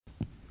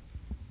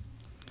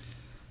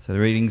So the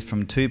readings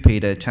from 2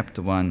 Peter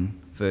chapter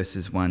 1,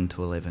 verses 1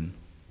 to 11.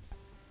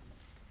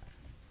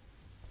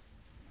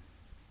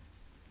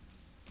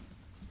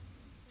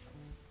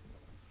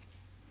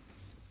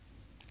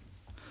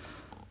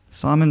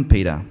 Simon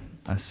Peter,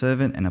 a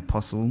servant and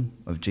apostle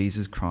of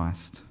Jesus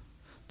Christ,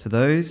 to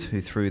those who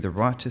through the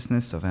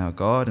righteousness of our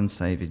God and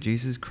Saviour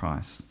Jesus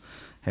Christ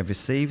have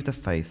received a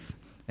faith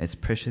as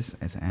precious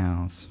as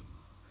ours.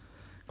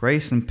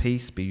 Grace and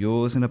peace be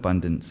yours in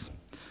abundance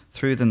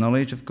through the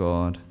knowledge of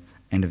God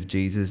and of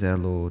Jesus our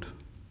Lord.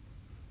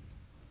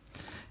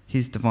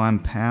 His divine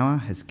power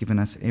has given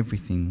us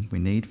everything we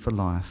need for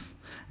life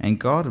and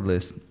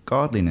godliness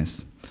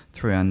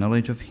through our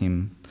knowledge of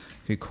him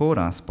who called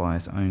us by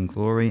his own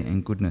glory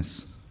and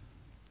goodness.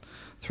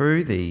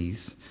 Through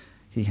these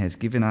he has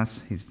given us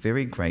his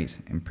very great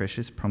and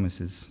precious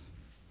promises,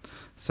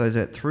 so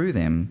that through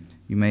them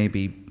you may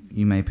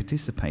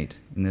participate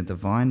in the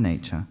divine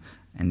nature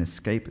and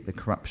escape the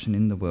corruption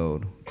in the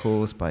world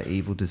caused by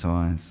evil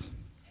desires.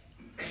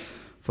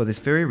 For this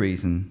very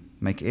reason,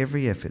 make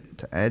every effort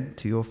to add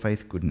to your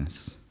faith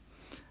goodness,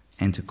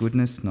 and to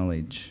goodness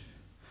knowledge,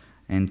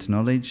 and to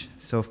knowledge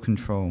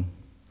self-control,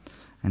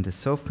 and to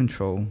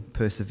self-control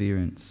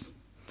perseverance,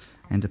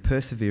 and to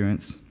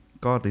perseverance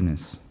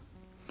godliness,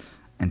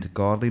 and to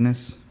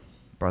godliness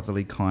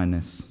brotherly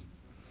kindness,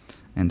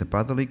 and to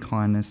brotherly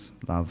kindness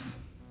love.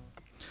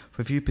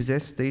 For if you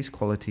possess these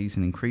qualities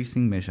in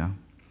increasing measure,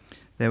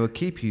 they will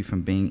keep you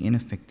from being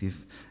ineffective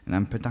and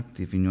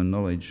unproductive in your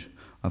knowledge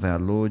of our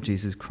Lord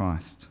Jesus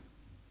Christ.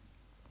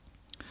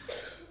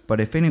 But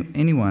if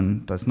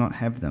anyone does not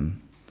have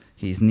them,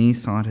 he is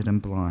nearsighted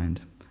and blind,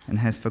 and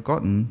has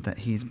forgotten that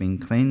he has been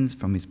cleansed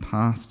from his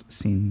past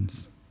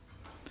sins.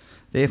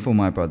 Therefore,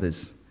 my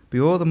brothers,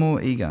 be all the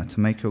more eager to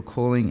make your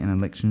calling and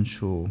election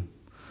sure.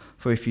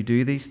 For if you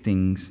do these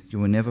things, you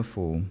will never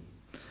fall,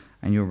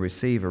 and you will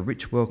receive a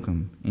rich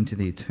welcome into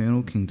the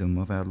eternal kingdom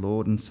of our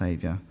Lord and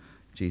Saviour,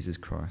 Jesus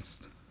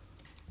Christ.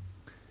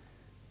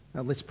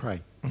 Now let's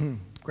pray.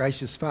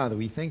 Gracious Father,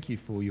 we thank you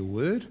for your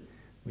word.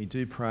 We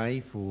do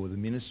pray for the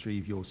ministry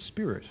of your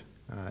Spirit,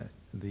 as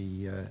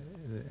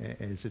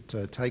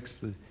it takes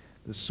the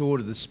sword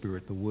of the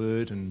Spirit, the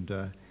word,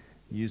 and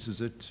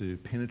uses it to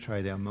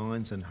penetrate our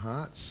minds and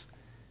hearts.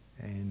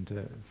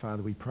 And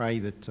Father, we pray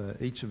that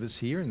each of us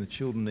here and the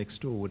children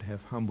next door would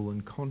have humble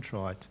and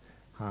contrite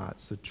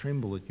hearts that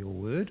tremble at your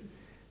word.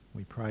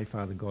 We pray,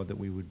 Father God, that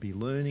we would be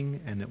learning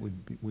and that we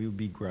would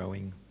be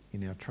growing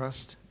in our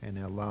trust and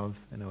our love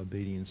and our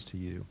obedience to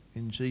you.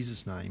 In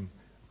Jesus' name,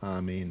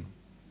 Amen.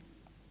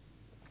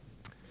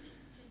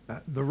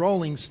 The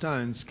Rolling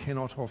Stones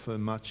cannot offer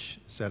much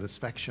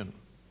satisfaction.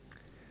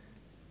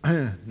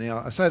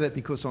 Now, I say that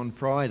because on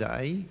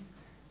Friday,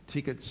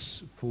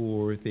 tickets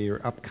for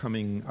their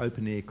upcoming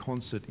open-air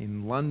concert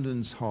in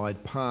London's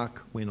Hyde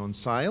Park went on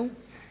sale.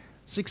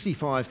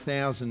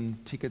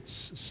 65,000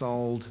 tickets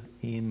sold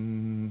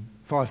in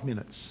 5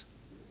 minutes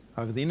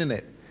over the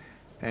internet.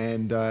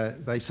 And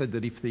they said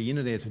that if the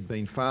internet had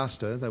been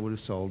faster, they would have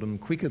sold them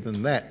quicker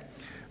than that.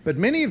 But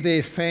many of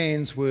their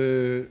fans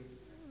were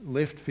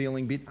left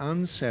feeling a bit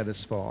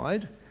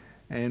unsatisfied,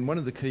 and one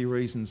of the key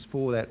reasons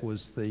for that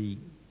was the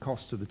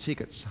cost of the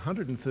tickets.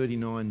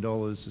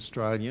 $139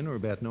 Australian, or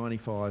about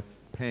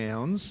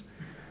 £95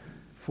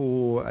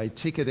 for a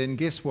ticket. And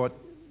guess what?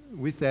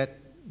 With that,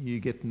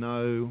 you get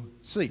no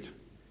seat.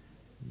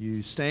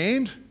 You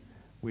stand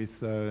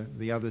with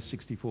the other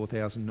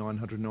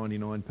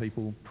 64,999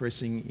 people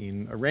pressing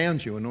in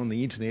around you. And on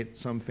the internet,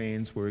 some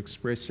fans were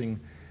expressing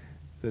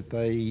that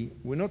they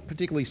were not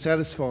particularly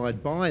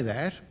satisfied by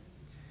that.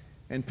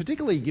 And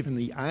particularly given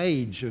the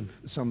age of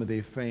some of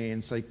their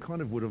fans, they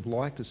kind of would have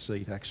liked a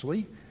seat,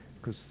 actually,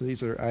 because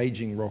these are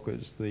ageing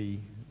rockers, the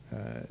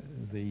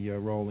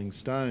Rolling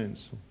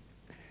Stones.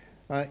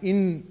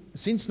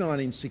 Since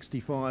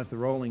 1965, the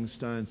Rolling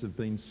Stones have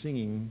been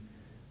singing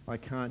 "I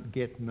Can't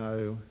Get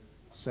No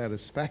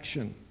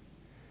Satisfaction,"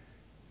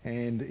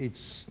 and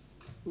it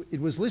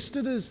was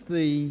listed as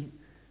the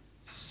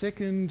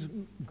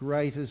second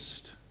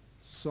greatest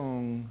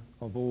song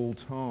of all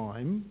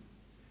time,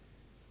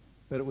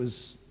 but it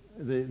was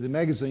the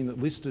magazine that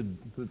listed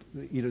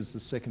it as the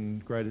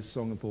second greatest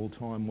song of all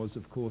time was,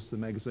 of course, the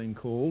magazine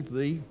called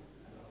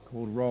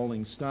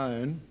Rolling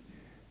Stone.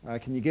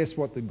 Can you guess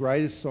what the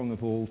greatest song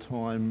of all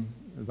time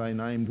they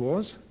named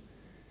was?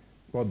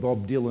 By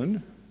Bob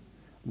Dylan,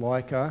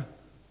 "Like a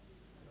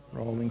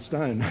Rolling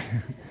Stone."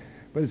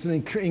 But it's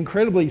an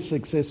incredibly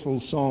successful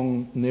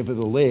song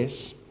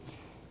nevertheless.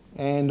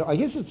 And I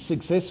guess it's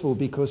successful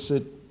because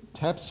it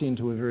taps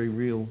into a very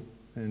real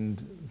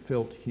and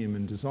felt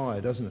human desire,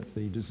 doesn't it?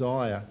 The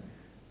desire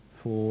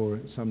for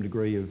some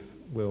degree of,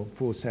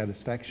 for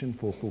satisfaction,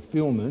 for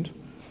fulfilment.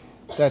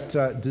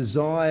 That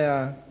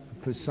desire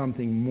for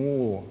something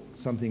more,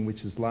 something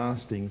which is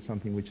lasting,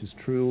 something which is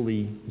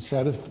truly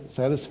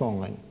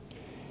satisfying.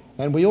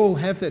 And we all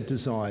have that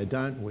desire,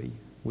 don't we?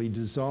 We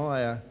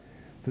desire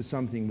for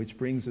something which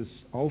brings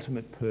us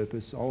ultimate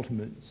purpose,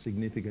 ultimate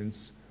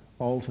significance,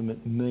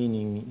 ultimate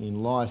meaning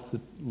in life,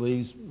 that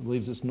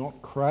leaves us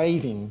not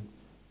craving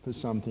for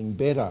something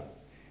better.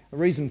 A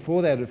reason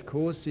for that, of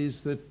course,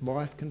 is that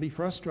life can be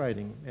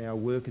frustrating. Our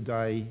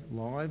workaday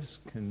lives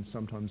can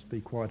sometimes be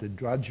quite a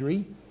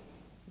drudgery.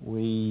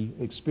 We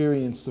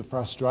experience the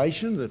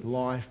frustration that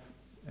life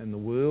and the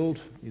world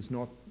is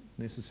not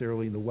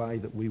necessarily the way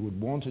that we would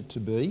want it to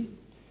be.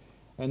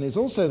 And there's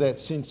also that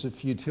sense of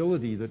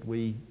futility that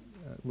we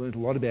learnt a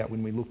lot about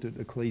when we looked at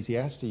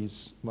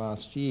Ecclesiastes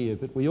last year,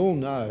 that we all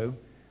know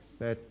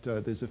that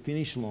there's a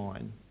finish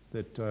line,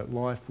 that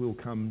life will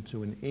come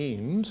to an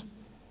end.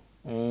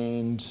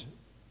 And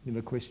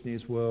the question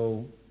is,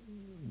 well,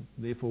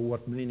 therefore,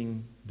 what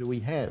meaning do we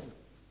have?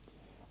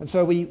 And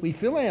so we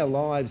fill our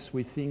lives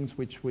with things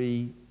which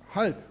we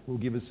hope will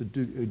give us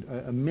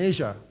a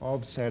measure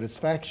of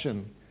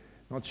satisfaction.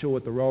 Not sure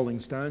what the Rolling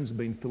Stones have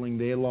been filling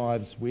their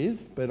lives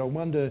with, but I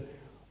wonder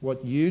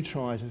what you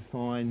try to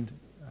find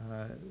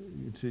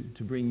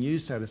to bring you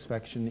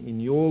satisfaction in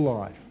your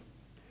life.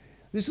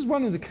 This is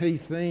one of the key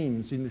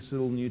themes in this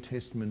little New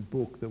Testament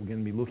book that we're going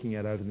to be looking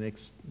at over the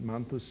next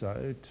month or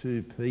so,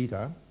 2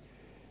 Peter,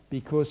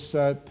 because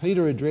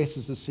Peter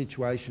addresses a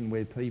situation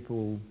where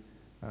people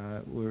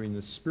were in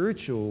the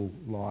spiritual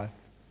life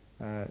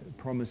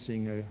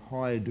promising a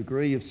higher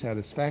degree of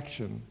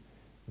satisfaction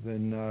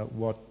than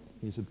what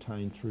is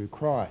obtained through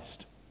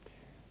Christ.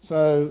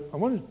 So I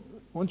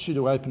want you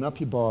to open up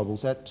your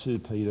Bibles at 2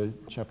 Peter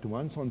chapter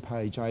 1. It's on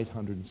page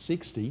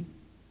 860.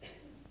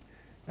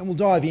 And we'll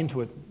dive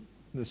into it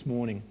this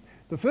morning.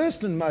 The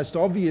first and most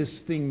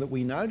obvious thing that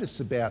we notice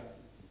about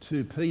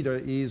 2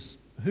 Peter is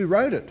who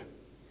wrote it.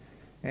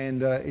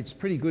 And it's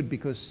pretty good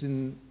because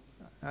in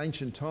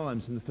ancient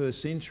times, in the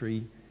first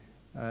century,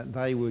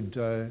 they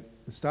would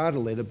start a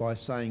letter by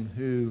saying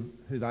who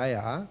they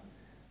are,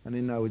 and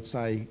then they would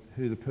say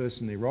who the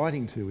person they're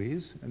writing to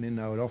is, and then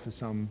they would offer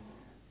some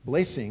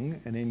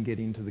blessing and then get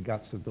into the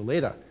guts of the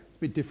letter. It's a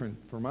bit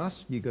different from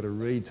us. You've got to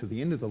read to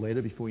the end of the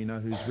letter before you know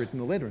who's written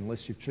the letter,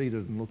 unless you've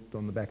cheated and looked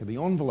on the back of the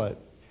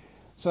envelope.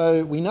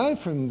 So we know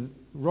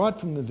right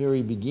from the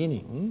very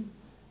beginning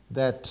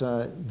that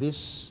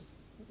this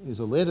is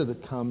a letter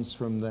that comes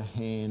from the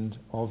hand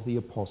of the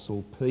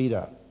Apostle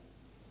Peter.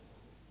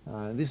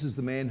 This is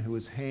the man who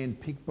was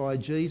handpicked by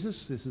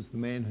Jesus. This is the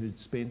man who'd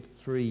spent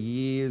 3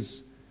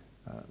 years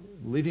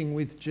living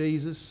with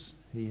Jesus.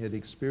 He had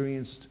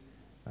experienced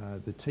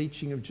the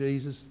teaching of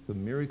Jesus, the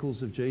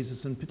miracles of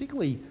Jesus, and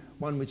particularly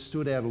one which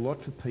stood out a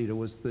lot for Peter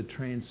was the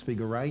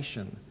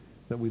transfiguration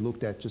that we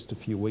looked at just a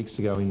few weeks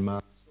ago in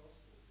Mark.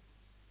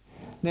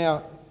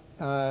 Now,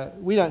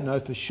 we don't know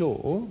for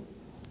sure,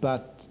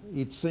 but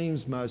it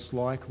seems most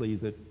likely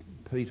that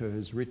Peter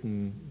has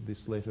written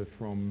this letter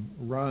from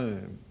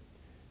Rome,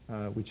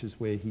 which is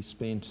where he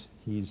spent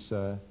his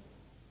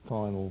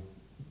final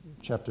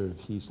chapter of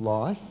his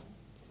life.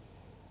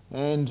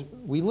 And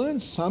we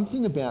learn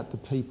something about the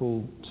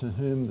people to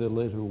whom the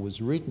letter was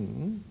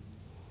written,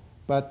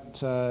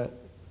 but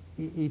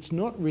it's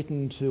not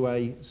written to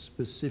a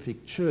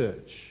specific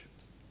church.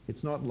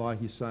 It's not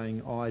like you're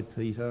saying, I,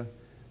 Peter,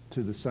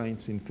 to the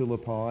saints in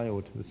Philippi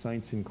or to the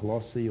saints in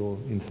Colossae or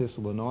in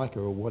Thessalonica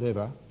or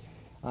whatever.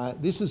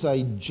 This is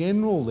a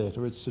general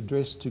letter. It's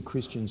addressed to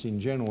Christians in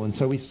general. And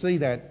so we see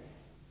that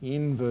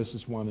in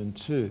verses 1 and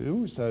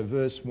 2. So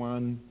verse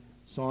 1,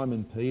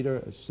 Simon Peter,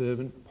 a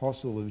servant,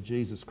 apostle of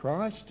Jesus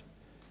Christ.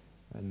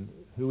 And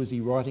who is he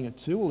writing it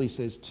to? Well, he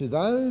says, to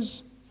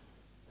those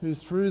who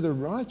through the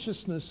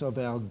righteousness of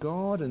our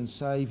God and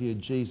Saviour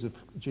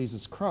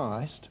Jesus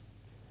Christ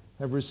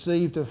have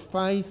received a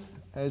faith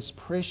as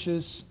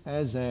precious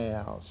as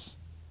ours.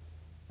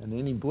 And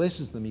then he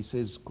blesses them. He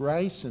says,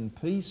 grace and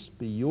peace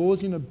be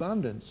yours in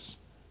abundance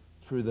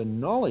through the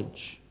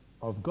knowledge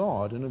of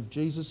God and of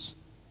Jesus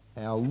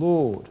our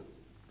Lord.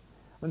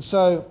 And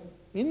so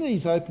in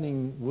these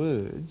opening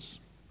words,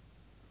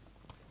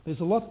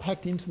 there's a lot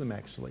packed into them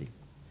actually.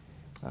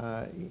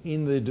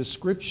 In the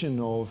description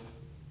of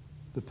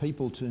the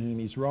people to whom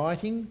he's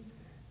writing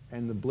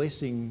and the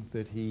blessing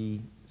that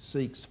he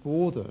seeks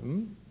for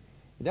them,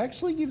 it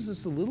actually gives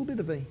us a little bit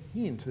of a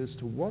hint as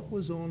to what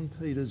was on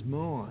Peter's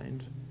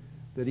mind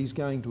that he's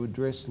going to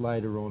address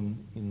later on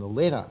in the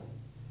letter.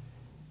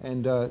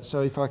 And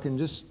so if I can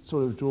just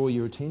sort of draw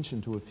your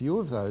attention to a few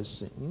of those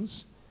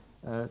things.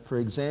 For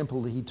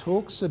example, he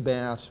talks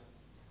about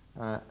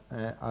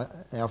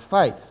our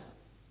faith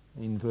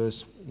in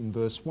verse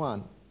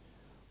 1.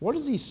 What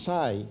does he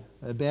say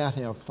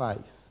about our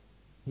faith?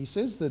 He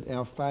says that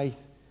our faith,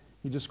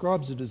 he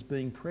describes it as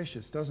being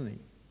precious, doesn't he?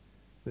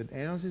 That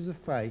ours is a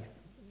faith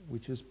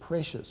which is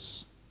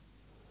precious.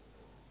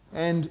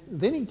 And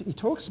then he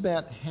talks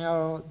about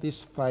how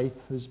this faith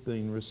has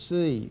been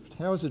received.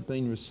 How has it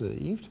been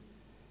received?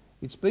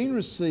 It's been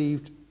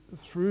received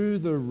through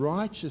the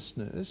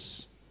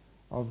righteousness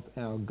of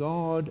our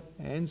God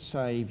and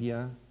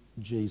Saviour,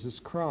 Jesus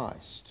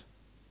Christ.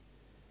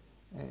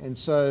 And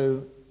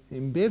so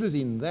embedded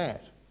in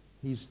that,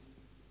 he's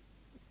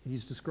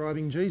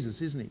describing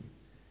Jesus, isn't he?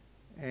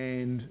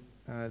 And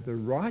the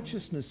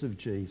righteousness of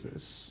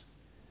Jesus,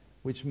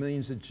 which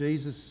means that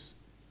Jesus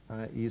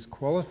is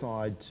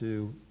qualified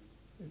to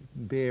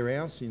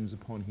bear our sins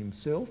upon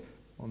himself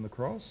on the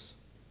cross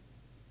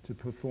to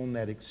perform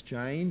that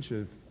exchange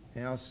of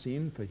our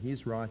sin for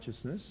his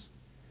righteousness.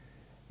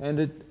 And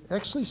it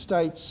actually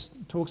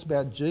talks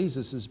about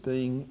Jesus as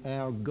being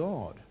our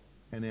God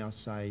and our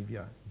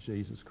Saviour,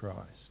 Jesus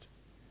Christ,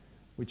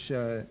 which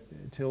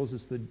tells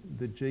us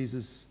that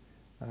Jesus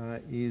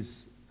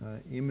is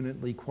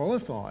eminently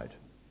qualified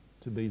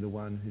to be the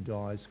one who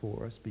dies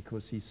for us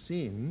because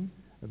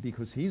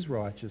his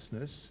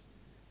righteousness,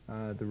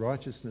 the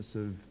righteousness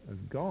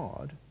of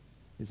God,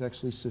 is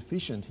actually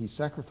sufficient. His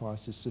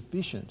sacrifice is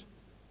sufficient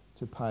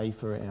to pay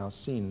for our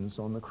sins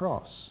on the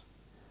cross.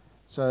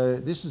 So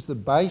this is the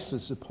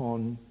basis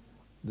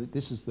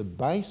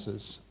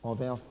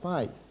of our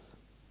faith.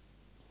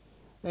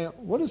 Now,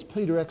 what does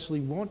Peter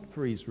actually want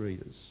for his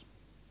readers?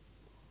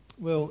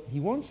 Well, he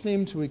wants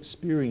them to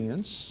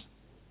experience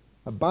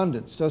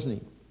abundance, doesn't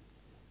he?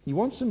 He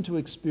wants them to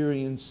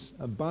experience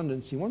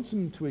abundance. He wants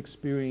them to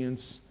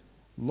experience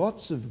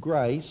lots of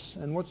grace.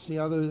 And what's the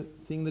other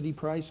thing that he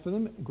prays for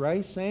them?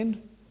 Grace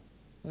and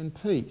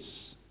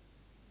peace.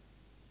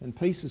 And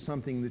peace is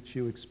something that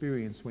you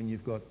experience when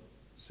you've got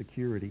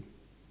security.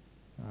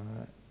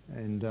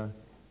 And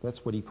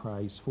that's what he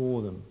prays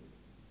for them.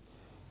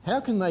 How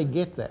can they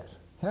get that?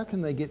 How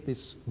can they get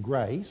this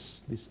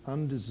grace, this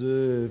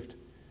undeserved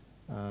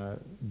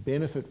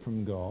benefit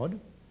from God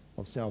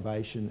of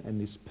salvation,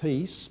 and this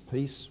peace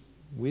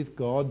with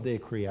God, their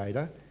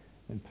Creator,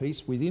 and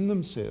peace within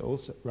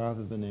themselves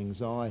rather than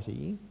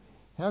anxiety?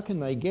 How can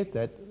they get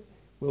that?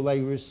 Well,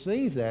 they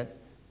receive that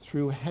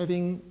through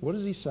having, what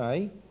does he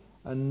say?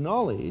 A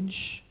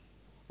knowledge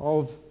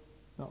of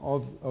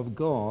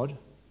God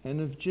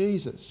and of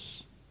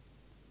Jesus.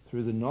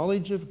 Through the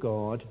knowledge of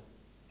God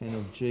and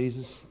of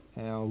Jesus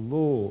our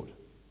Lord.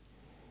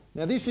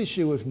 Now, this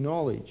issue of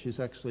knowledge is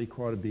actually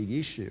quite a big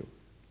issue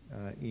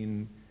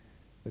in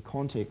the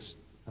context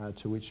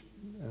into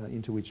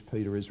which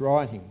Peter is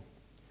writing.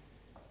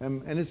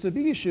 And it's a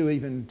big issue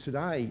even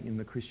today in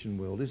the Christian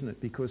world, isn't it?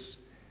 Because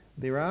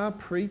there are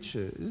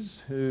preachers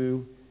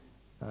who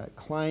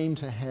claim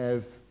to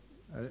have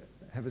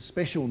a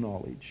special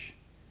knowledge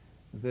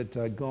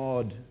that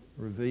God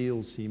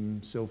reveals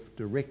himself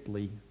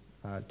directly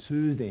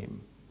to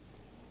them.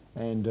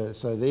 And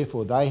so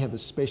therefore they have a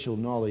special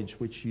knowledge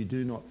which you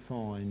do not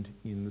find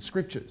in the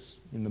Scriptures,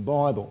 in the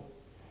Bible.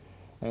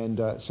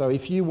 And so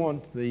if you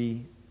want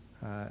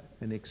an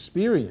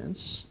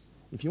experience,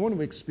 if you want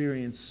to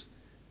experience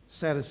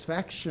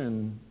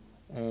satisfaction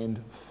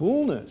and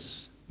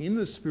fullness in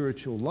the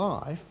spiritual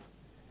life,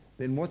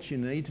 then what you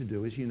need to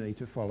do is you need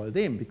to follow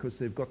them, because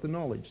they've got the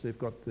knowledge, they've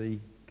got the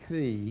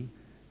key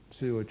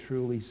to a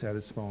truly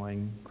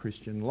satisfying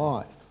Christian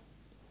life.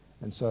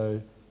 And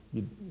so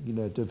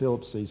it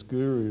develops these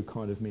guru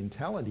kind of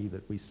mentality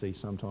that we see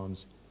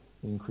sometimes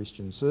in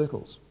Christian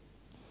circles.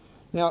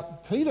 Now,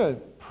 Peter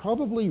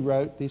probably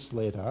wrote this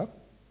letter.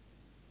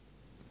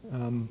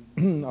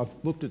 I've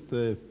looked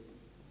at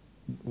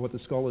what the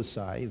scholars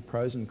say, the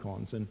pros and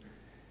cons, and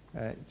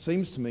it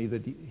seems to me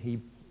that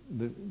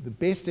the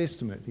best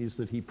estimate is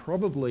that he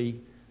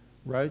probably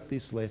wrote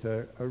this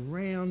letter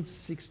around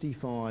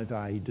 65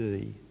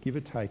 AD, give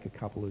or take a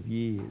couple of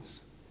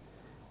years.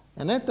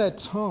 And at that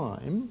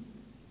time,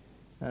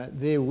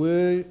 there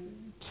were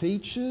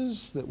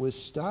teachers that were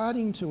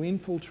starting to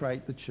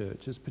infiltrate the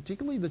churches,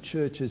 particularly the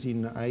churches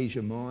in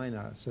Asia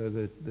Minor, so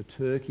the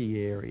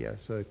Turkey area,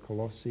 so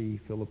Colossae,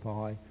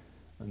 Philippi,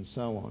 and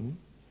so on.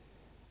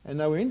 And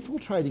they were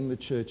infiltrating the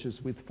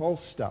churches with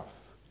false stuff,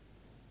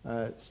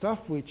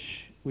 stuff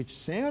which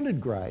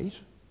sounded great,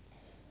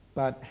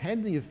 but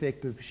had the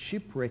effect of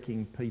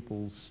shipwrecking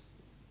people's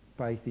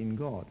faith in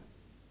God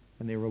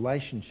and their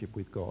relationship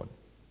with God.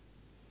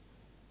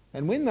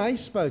 And when they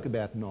spoke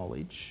about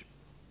knowledge,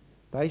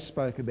 they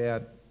spoke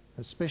about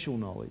a special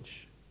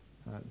knowledge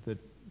that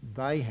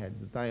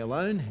they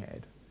alone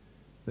had,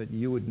 that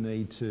you would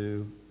need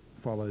to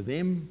follow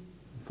them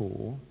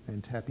for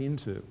and tap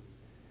into.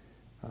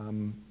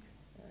 In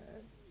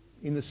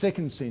the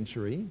 2nd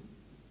century,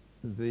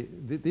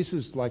 this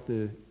is like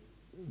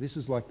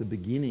the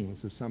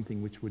beginnings of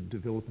something which would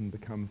develop and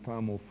become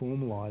far more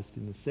formalised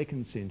in the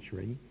 2nd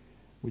century,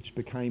 which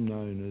became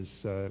known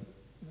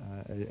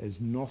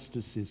as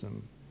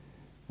Gnosticism.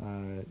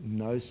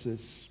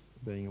 Gnosis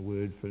being a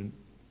word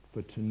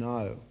for to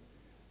know.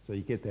 So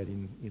you get that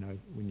in,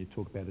 when you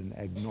talk about an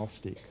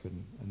agnostic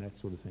and that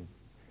sort of thing.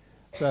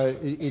 So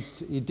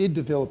it did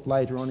develop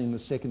later on in the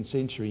 2nd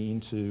century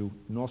into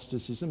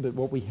Gnosticism, but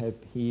what we have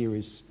here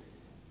is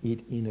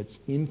it in its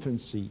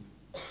infancy.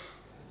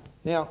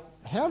 Now,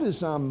 how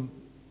does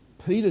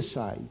Peter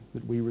say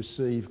that we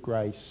receive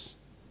grace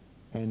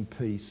and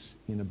peace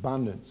in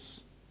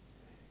abundance?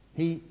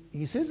 He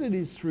says it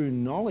is through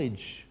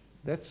knowledge.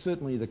 That's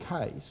certainly the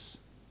case.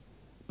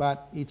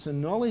 But it's a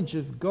knowledge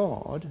of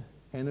God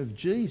and of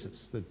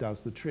Jesus that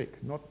does the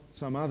trick, not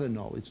some other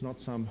knowledge, not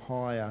some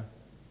higher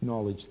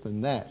knowledge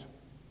than that.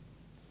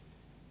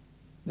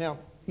 Now,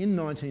 in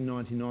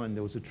 1999,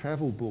 there was a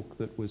travel book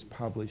that was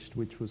published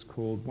which was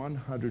called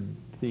 100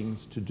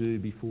 Things to Do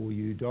Before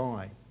You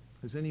Die.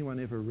 Has anyone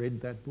ever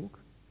read that book?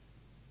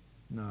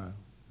 No.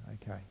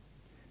 Okay.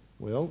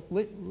 Well,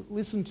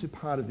 listen to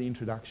part of the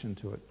introduction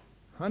to it.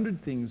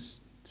 100 things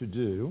to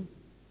do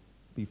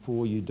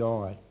before you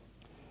die.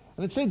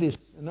 And it said this,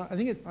 and I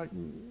think I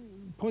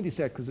point this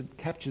out because it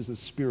captures the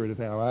spirit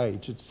of our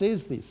age. It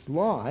says this: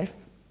 life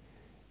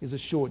is a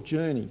short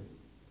journey.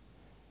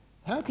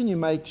 How can you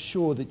make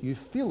sure that you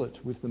fill it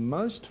with the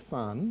most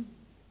fun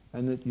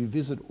and that you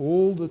visit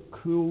all the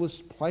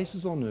coolest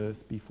places on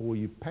earth before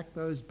you pack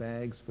those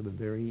bags for the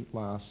very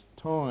last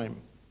time?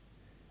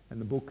 And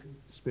the book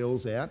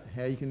spells out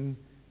how you can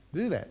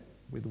do that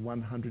with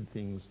 100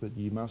 things that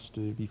you must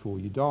do before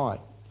you die.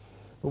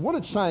 But what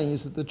it's saying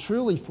is that the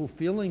truly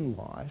fulfilling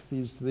life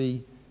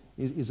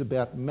is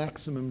about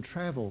maximum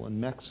travel and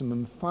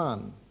maximum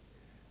fun.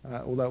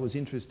 Although it was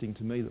interesting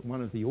to me that one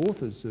of the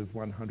authors of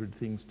 100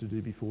 Things to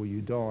Do Before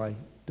You Die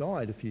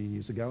died a few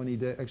years ago, and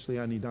he'd actually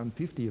only done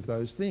 50 of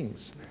those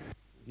things.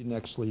 He didn't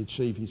actually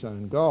achieve his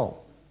own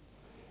goal.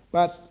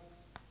 But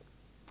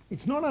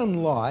it's not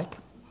unlike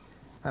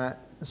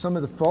some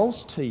of the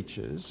false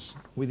teachers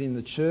within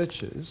the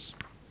churches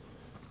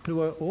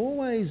who are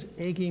always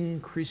egging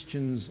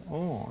Christians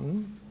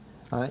on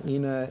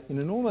in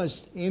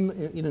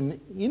an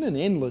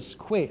endless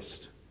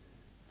quest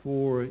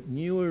for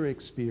newer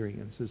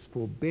experiences,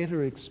 for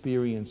better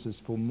experiences,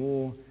 for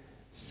more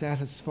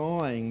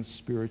satisfying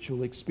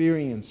spiritual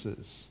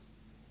experiences.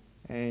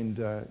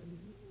 And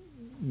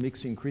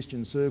mixing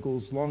Christian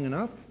circles long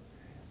enough,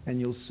 and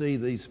you'll see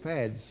these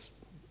fads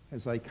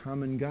as they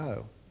come and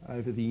go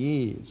over the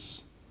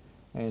years,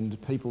 and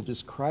people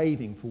just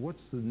craving for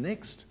what's the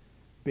next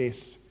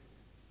best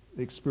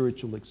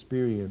spiritual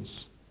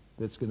experience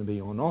that's going to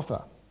be on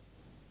offer.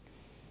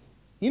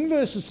 In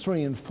verses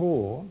 3 and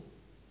 4,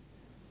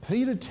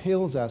 Peter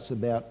tells us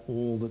about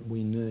all that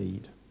we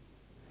need.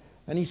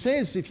 And he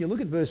says, if you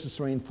look at verses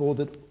 3 and 4,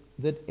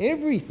 that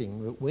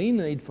everything that we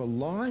need for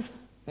life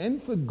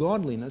and for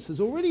godliness has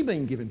already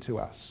been given to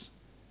us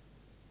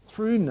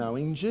through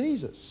knowing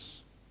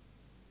Jesus.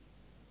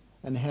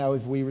 And how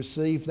have we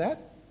received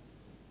that?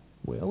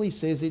 Well, he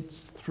says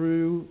it's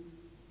through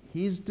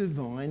his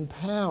divine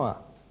power,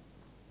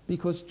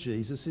 because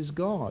Jesus is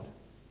God.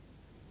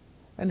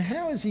 And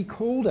how has he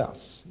called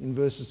us in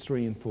verses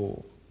 3 and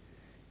 4?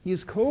 He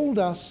has called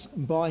us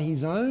by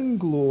his own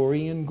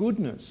glory and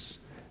goodness.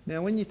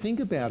 Now, when you think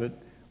about it,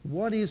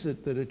 what is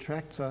it that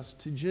attracts us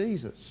to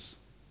Jesus?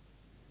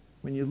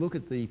 When you look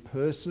at the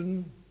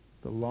person,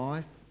 the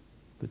life,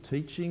 the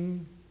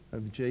teaching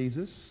of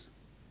Jesus,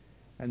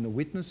 and the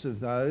witness of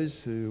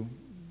those who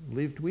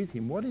lived with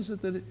him, what is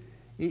it that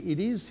it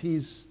is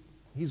his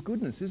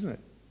goodness, isn't it?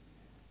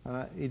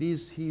 It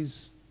is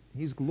his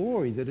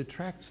glory that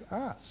attracts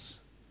us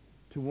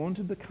to want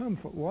to become.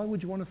 Why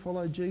would you want to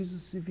follow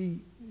Jesus if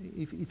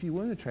you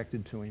weren't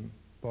attracted to him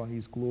by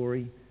his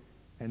glory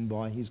and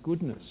by his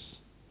goodness?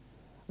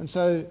 And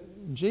so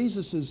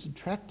Jesus has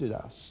attracted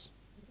us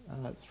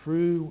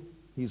through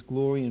his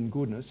glory and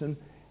goodness, and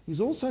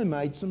he's also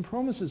made some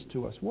promises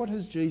to us. What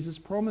has Jesus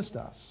promised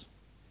us?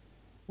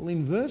 Well,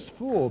 in verse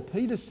 4,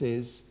 Peter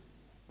says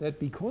that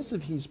because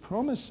of his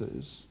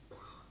promises,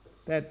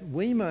 that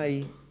we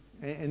may,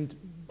 and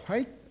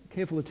pay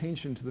careful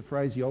attention to the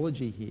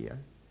phraseology here,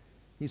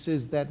 he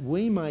says that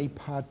we may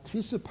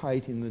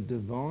participate in the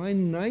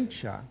divine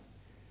nature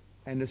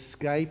and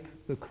escape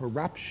the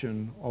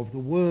corruption of the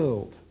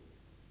world.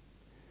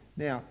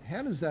 Now,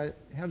 how does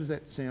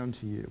that sound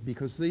to you?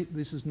 Because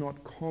this is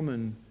not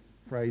common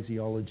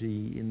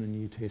phraseology in the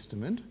New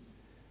Testament.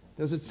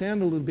 Does it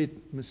sound a little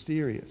bit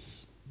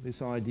mysterious,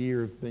 this idea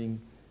of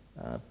being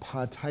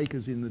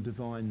partakers in the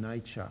divine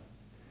nature?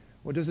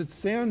 Or does it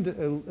sound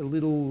a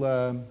little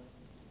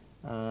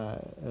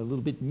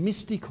bit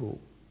mystical,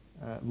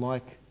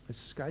 like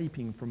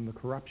escaping from the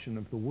corruption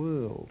of the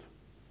world?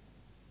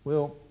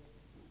 Well,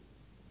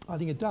 I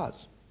think it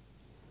does.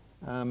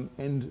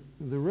 And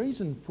the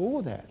reason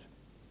for that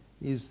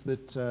is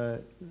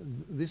that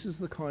this is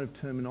the kind of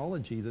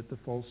terminology that the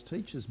false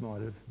teachers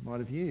might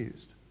have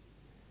used.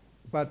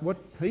 But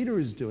what Peter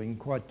is doing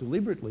quite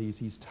deliberately is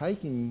he's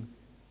taking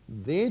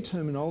their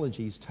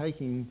terminology, he's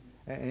taking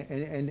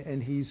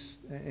and he's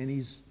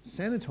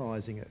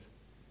sanitising it.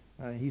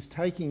 He's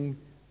taking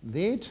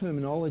their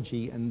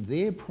terminology and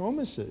their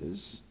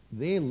promises,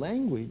 their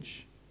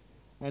language,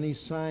 and he's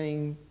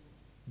saying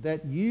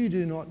that you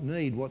do not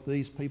need what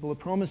these people are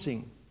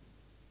promising,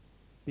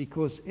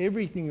 because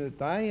everything that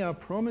they are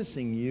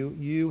promising you,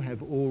 you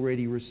have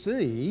already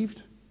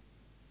received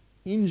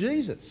in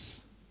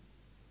Jesus.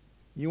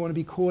 You want to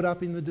be caught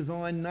up in the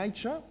divine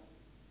nature?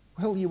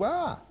 Well, you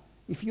are.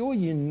 If you're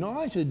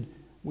united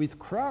with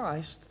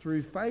Christ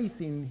through faith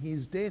in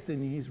his death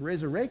and his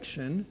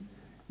resurrection,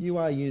 you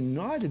are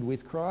united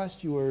with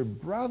Christ, you are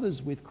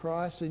brothers with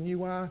Christ, and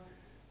you are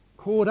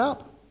caught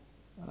up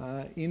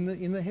in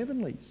the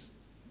heavenlies.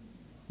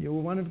 You're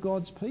one of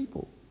God's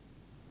people.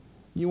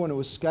 You want to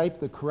escape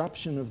the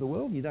corruption of the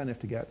world? You don't have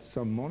to go to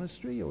some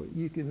monastery, or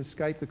you can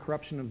escape the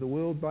corruption of the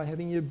world by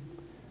having your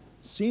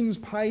sins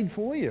paid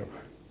for you,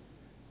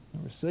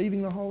 and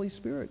receiving the Holy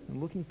Spirit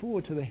and looking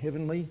forward to the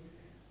heavenly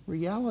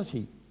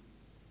reality.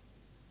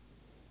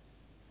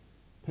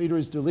 Peter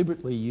is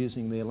deliberately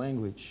using their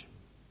language.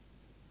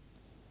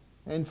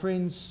 And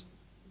friends,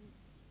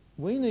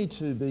 we need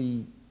to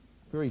be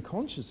very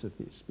conscious of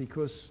this,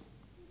 because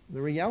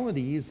the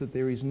reality is that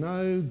there is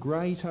no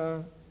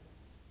greater,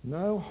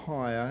 no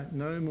higher,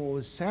 no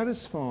more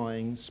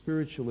satisfying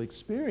spiritual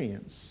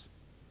experience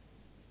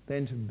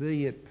than to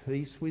be at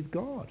peace with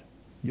God,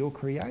 your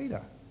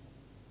Creator,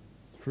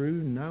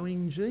 through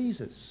knowing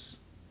Jesus,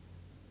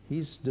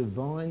 his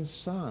divine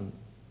Son.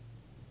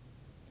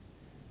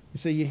 You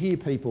see, you hear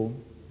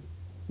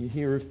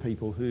of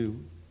people who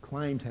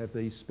claim to have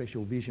these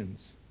special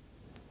visions,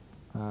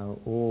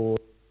 or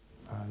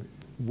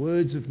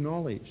words of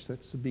knowledge.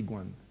 That's the big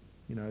one.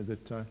 You know,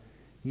 that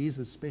he's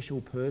a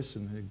special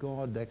person who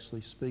God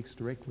actually speaks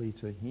directly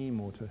to him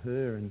or to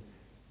her, and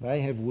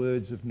they have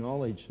words of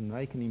knowledge and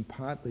they can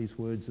impart these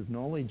words of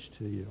knowledge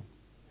to you.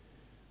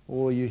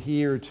 Or you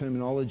hear a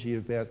terminology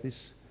about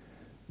this,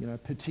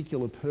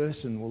 particular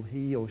person, well,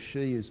 he or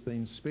she has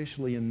been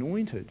specially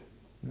anointed.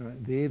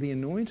 They're the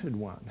anointed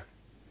one.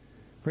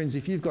 Friends,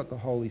 if you've got the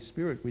Holy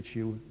Spirit, which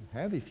you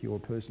have if your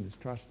person is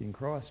trusted in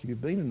Christ,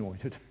 you've been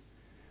anointed.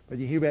 But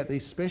you hear about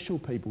these special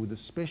people with a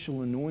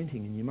special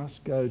anointing, and you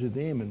must go to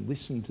them and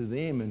listen to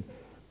them and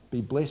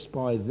be blessed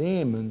by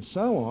them and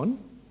so on.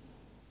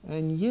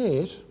 And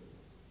yet,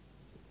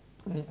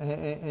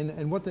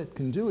 and what that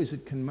can do is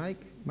it can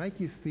make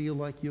you feel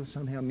like you're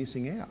somehow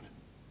missing out.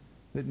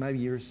 That maybe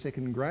you're a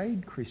second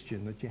grade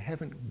Christian, that you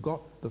haven't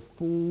got the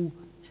full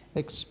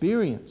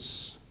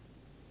experience.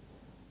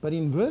 But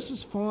in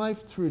verses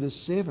 5 through to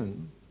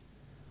 7,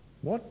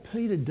 what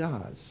Peter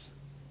does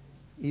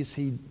is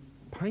he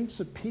paints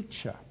a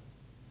picture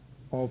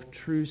of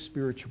true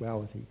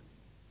spirituality.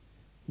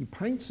 He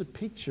paints a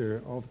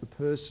picture of the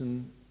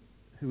person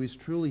who is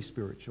truly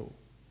spiritual.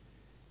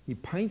 He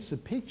paints a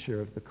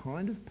picture of the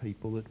kind of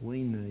people that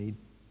we need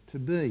to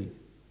be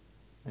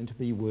and to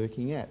be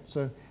working at.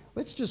 So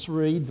let's just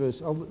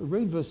I'll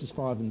read verses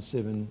 5 and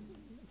 7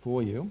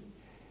 for you.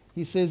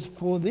 He says,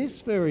 "For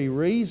this very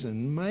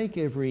reason, make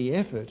every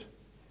effort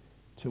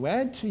to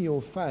add to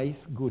your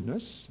faith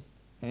goodness,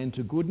 and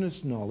to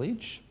goodness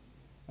knowledge,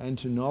 and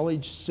to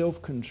knowledge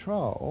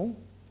self-control,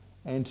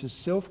 and to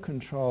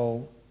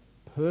self-control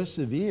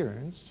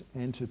perseverance,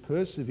 and to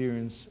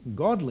perseverance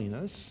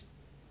godliness,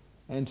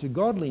 and to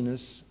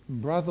godliness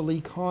brotherly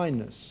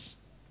kindness,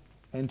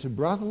 and to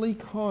brotherly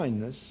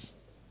kindness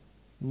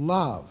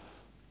love."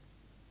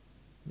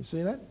 You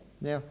see that?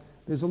 Now,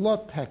 there's a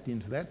lot packed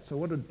into that, so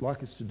what I'd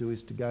like us to do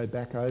is to go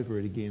back over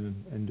it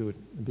again and do it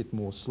a bit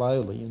more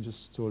slowly and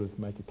just sort of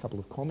make a couple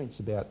of comments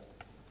about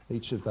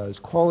each of those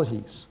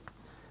qualities.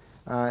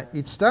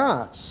 It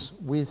starts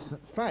with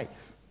faith.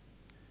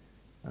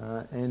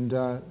 And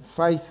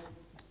faith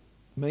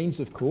means,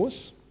 of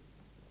course,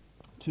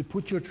 to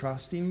put your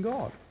trust in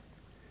God.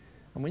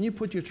 And when you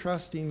put your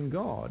trust in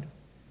God,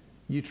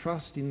 you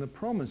trust in the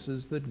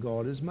promises that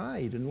God has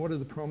made. And what are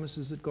the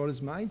promises that God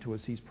has made to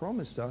us? He's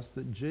promised us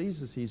that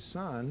Jesus, his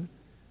Son,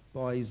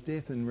 by his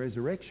death and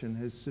resurrection,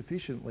 has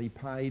sufficiently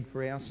paid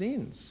for our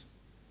sins.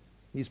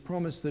 He's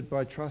promised that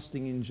by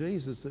trusting in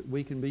Jesus that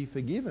we can be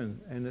forgiven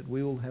and that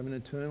we will have an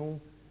eternal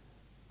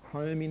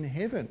home in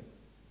heaven.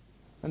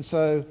 And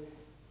so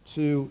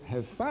to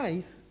have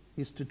faith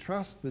is to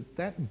trust that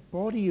that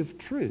body of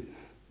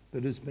truth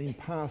that has been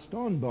passed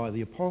on by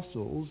the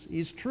apostles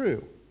is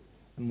true,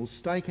 and we'll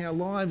stake our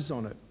lives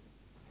on it.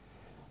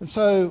 And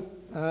so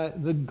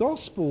the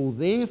gospel,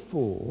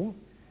 therefore,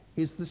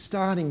 is the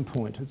starting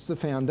point. It's the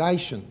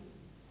foundation.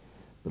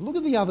 But look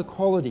at the other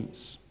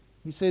qualities.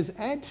 He says,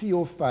 add to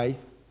your faith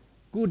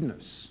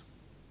goodness.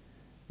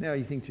 Now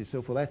you think to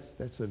yourself, well,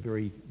 that's a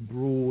very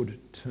broad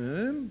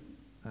term,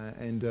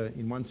 and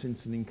in one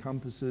sense it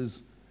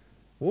encompasses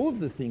all of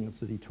the things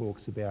that he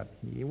talks about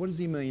here. What does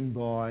he mean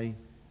by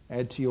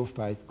add to your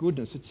faith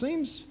goodness? It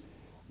seems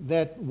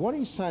that what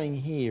he's saying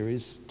here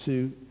is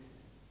to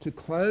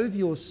clothe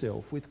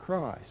yourself with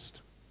Christ,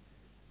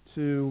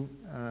 to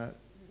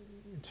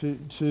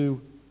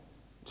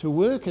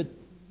work at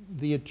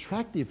the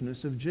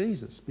attractiveness of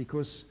Jesus,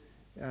 because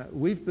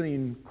we've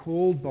been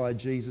called by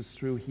Jesus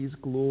through his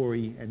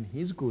glory and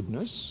his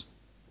goodness,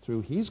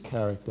 through his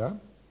character.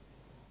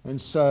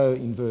 And so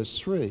in verse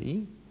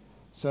 3,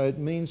 so it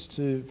means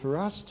for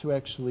us to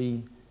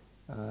actually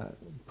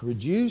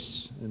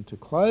produce and to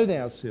clothe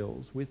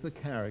ourselves with the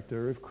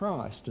character of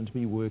Christ and to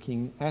be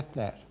working at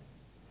that.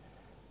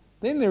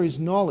 Then there is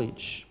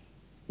knowledge.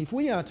 If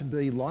we are to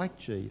be like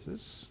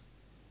Jesus,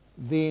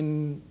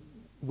 then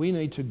we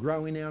need to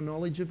grow in our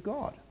knowledge of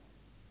God.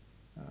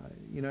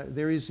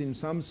 There is in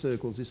some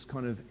circles this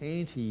kind of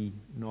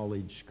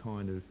anti-knowledge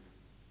kind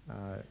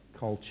of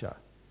culture,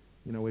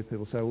 where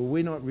people say, well,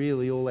 we're not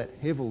really all that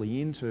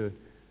heavily into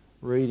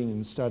reading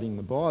and studying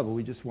the Bible.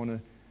 We just want to,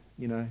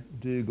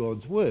 do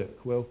God's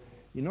work. Well,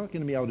 you're not going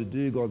to be able to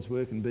do God's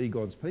work and be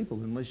God's people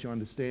unless you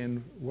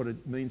understand what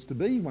it means to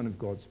be one of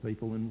God's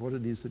people and what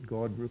it is that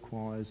God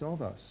requires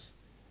of us.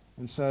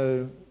 And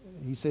so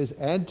he says,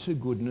 add to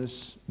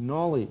goodness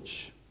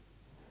knowledge.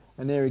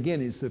 And there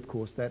again is, of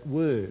course, that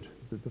word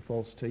that the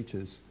false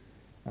teachers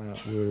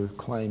were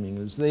claiming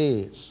as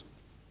theirs.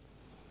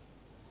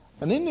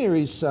 And then there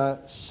is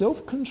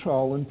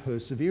self-control and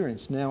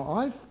perseverance. Now,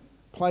 I've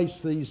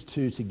placed these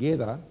two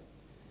together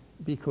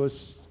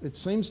because it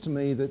seems to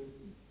me that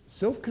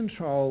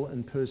self-control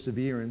and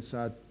perseverance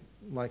are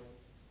like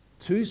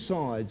two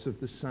sides of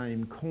the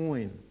same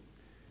coin.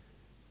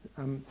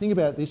 Think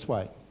about it this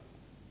way.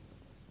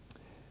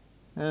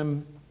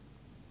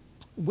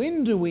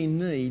 When do we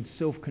need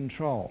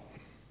self-control?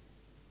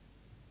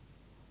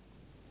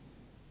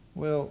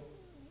 Well,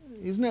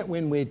 isn't that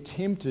when we're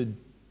tempted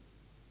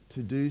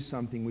to do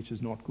something which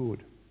is not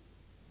good?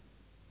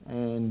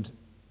 And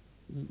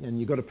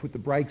you've got to put the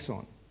brakes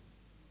on.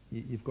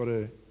 You've got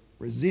to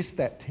resist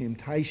that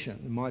temptation.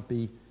 It might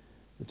be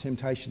the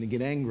temptation to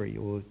get angry,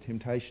 or the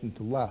temptation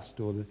to lust,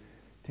 or the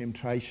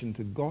temptation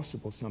to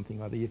gossip or something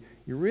like that.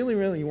 You really,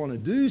 really want to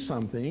do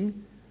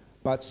something,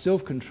 but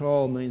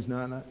self-control means,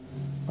 no,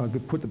 I've got to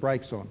put the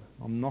brakes on.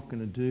 I'm not going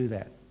to do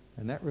that.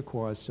 And that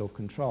requires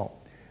self-control.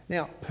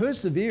 Now,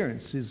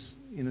 perseverance is,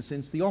 in a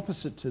sense, the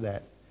opposite to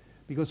that.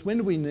 Because when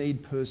do we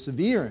need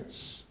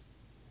perseverance?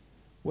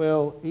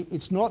 Well,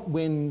 it's not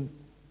when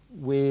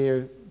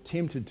we're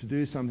tempted to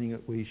do something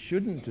that we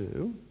shouldn't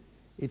do.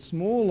 It's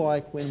more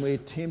like when we're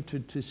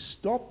tempted to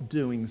stop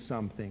doing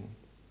something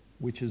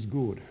which is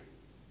good.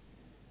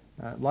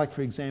 Like,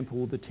 for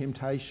example, the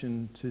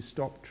temptation to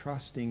stop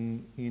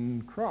trusting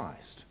in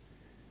Christ,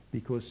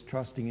 because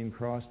trusting in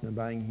Christ and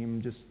obeying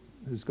him just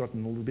has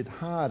gotten a little bit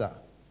harder.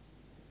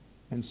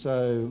 And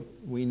so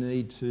we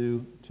need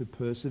to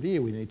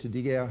persevere. We need to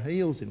dig our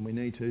heels in. We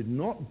need to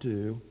not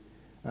do,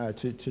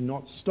 to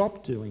not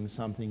stop doing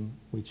something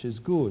which is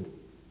good.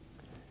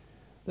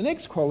 The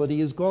next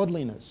quality is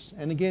godliness.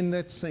 And again,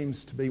 that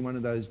seems to be one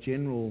of those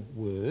general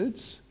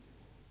words.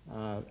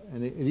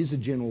 And it is a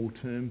general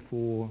term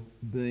for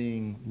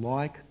being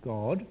like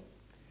God.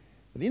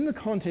 But in the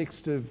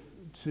context of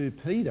 2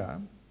 Peter,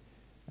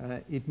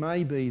 it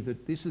may be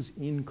that this is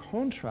in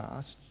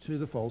contrast to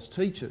the false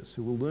teachers,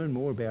 who we'll learn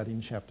more about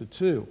in chapter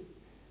 2.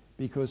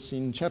 Because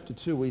in chapter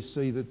 2 we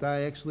see that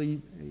they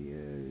actually,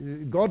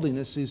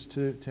 godliness is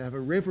to have a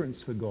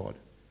reverence for God,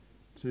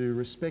 to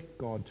respect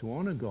God, to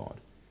honour God.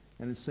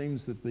 And it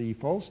seems that the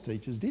false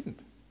teachers didn't.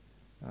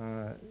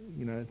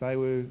 They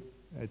were,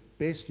 at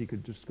best you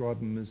could describe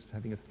them as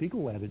having a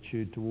fickle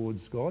attitude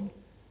towards God.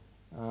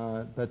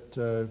 But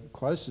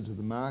closer to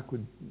the mark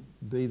would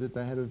be that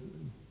they had a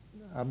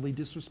utterly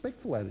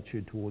disrespectful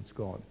attitude towards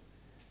God.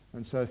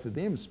 And so for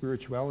them,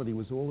 spirituality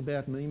was all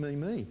about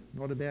me,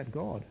 not about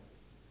God.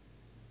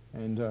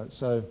 And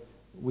so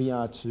we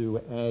are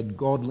to add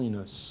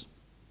godliness.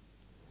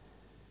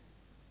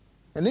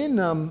 And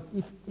then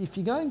if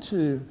you're going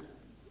to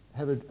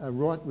have a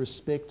right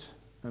respect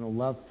and a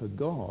love for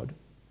God,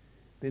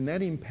 then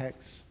that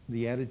impacts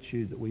the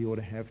attitude that we ought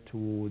to have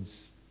towards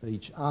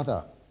each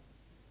other.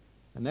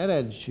 And that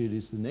attitude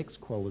is the next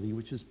quality,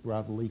 which is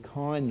brotherly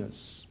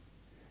kindness.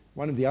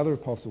 One of the other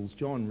apostles,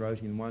 John,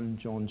 wrote in 1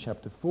 John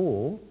chapter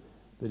 4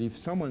 that if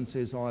someone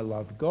says, I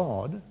love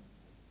God,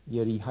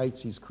 yet he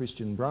hates his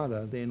Christian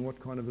brother, then what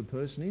kind of a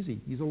person is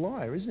he? He's a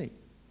liar, isn't he?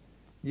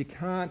 You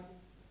can't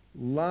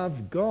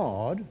love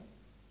God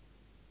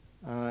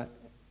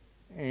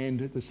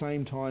and at the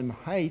same time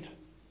hate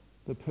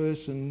the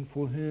person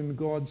for whom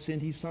God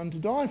sent his son to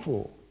die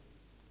for.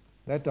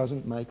 That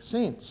doesn't make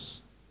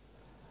sense.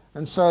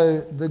 And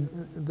so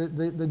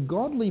the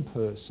godly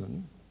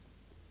person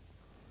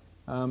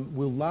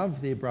will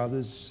love their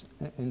brothers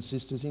and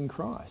sisters in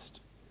Christ,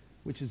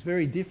 which is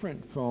very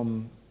different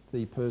from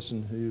the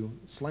person who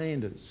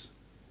slanders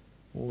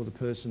or the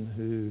person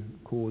who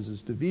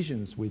causes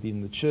divisions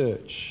within the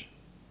church.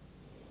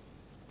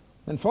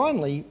 And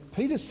finally,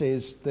 Peter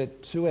says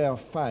that to our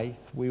faith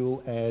we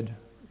will add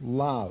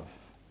love.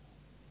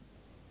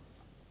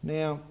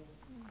 Now,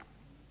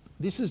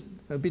 this is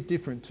a bit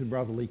different to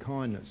brotherly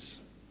kindness.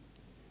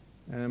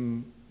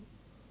 The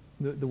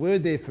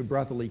word there for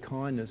brotherly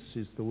kindness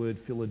is the word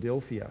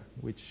Philadelphia,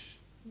 which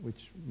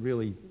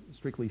really,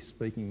 strictly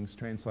speaking, is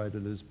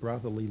translated as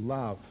brotherly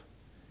love.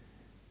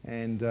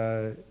 And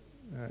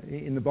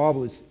in the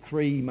Bible there's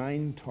three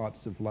main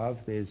types of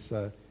love. There's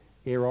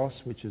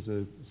eros, which is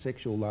a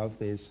sexual love.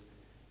 There's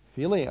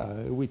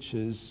phileo, which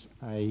is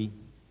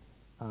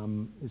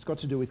it's got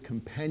to do with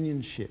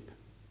companionship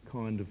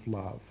kind of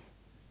love,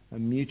 a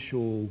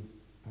mutual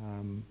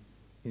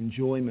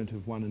enjoyment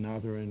of one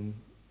another and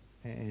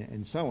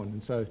so on.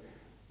 And so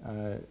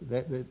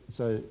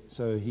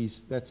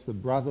that's the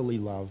brotherly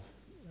love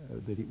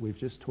that we've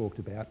just talked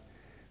about.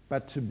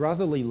 But to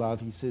brotherly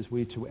love, he says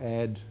we're to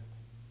add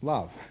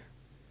love.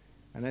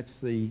 And that's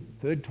the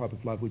third type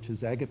of love, which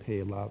is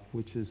agape love,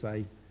 which is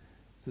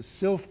it's a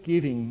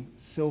self-giving,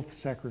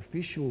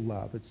 self-sacrificial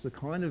love. It's the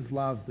kind of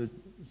love that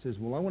says,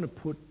 well, I want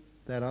to put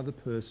that other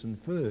person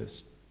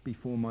first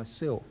before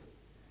myself.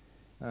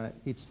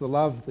 It's the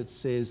love that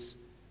says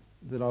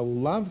that I will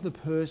love the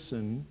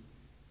person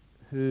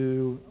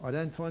who I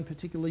don't find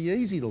particularly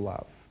easy to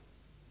love.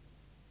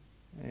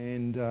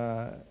 And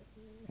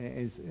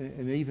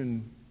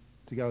even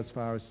to go as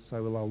far as to say,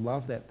 well, I'll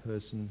love that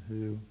person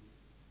who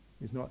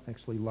is not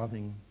actually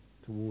loving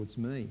towards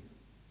me.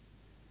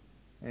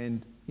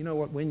 And you know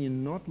what? When you're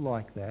not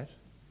like that,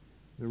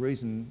 the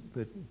reason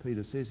that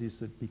Peter says is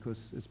that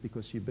it's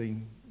because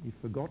you've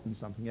forgotten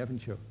something,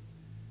 haven't you?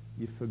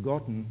 You've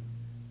forgotten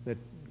that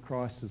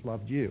Christ has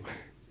loved you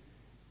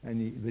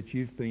and that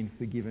you've been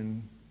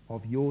forgiven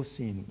of your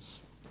sins.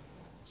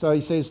 So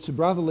he says, to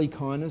brotherly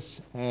kindness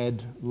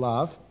add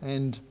love,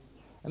 and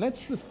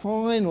that's the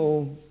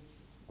final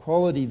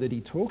quality that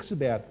he talks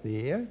about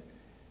there.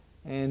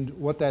 And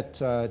what that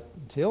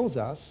tells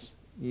us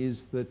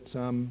is that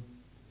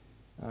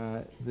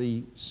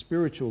the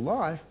spiritual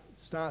life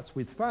starts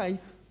with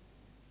faith,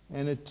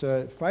 and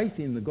faith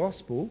in the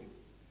gospel,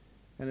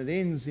 and it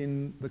ends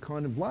in the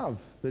kind of love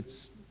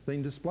that's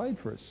been displayed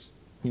for us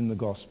in the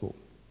gospel.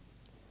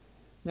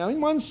 Now,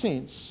 in one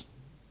sense,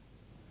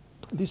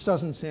 this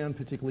doesn't sound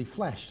particularly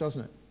flash,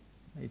 doesn't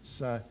it?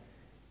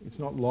 It's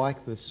not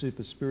like the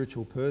super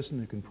spiritual person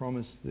who can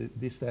promise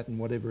this, that, and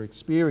whatever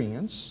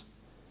experience,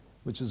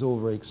 which is all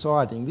very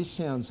exciting. This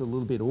sounds a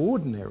little bit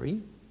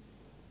ordinary,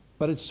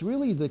 but it's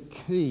really the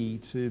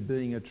key to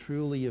being a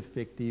truly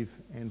effective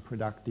and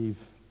productive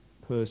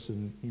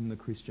person in the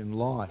Christian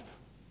life.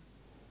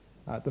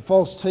 The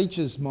false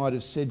teachers might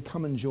have said,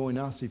 come and join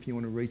us if you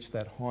want to reach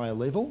that higher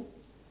level,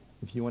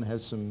 if you want to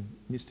have some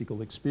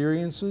mystical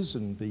experiences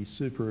and be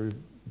super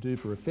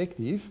duper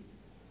effective.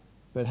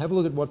 But have a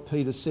look at what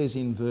Peter says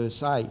in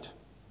verse 8.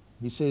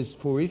 He says,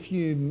 for if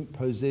you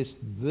possess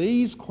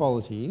these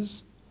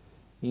qualities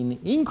in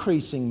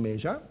increasing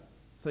measure,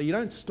 so you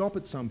don't stop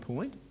at some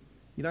point.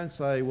 You don't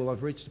say, well,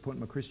 I've reached a point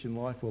in my Christian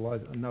life, well,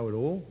 I know it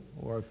all,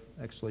 or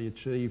I've actually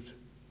achieved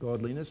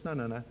godliness.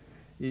 No.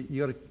 You've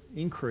got to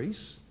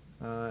increase.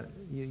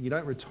 You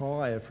don't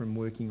retire from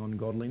working on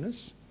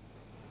godliness.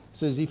 It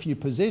says, if you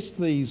possess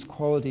these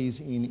qualities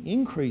in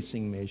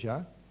increasing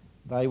measure,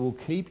 they will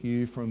keep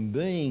you from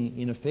being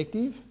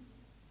ineffective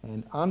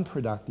and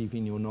unproductive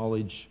in your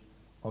knowledge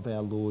of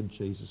our Lord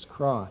Jesus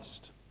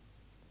Christ.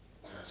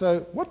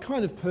 So what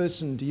kind of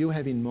person do you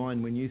have in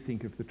mind when you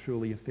think of the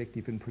truly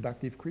effective and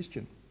productive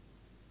Christian?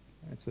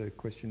 That's a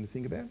question to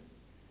think about.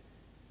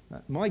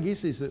 My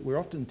guess is that we're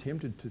often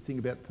tempted to think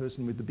about the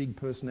person with the big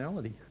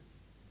personality,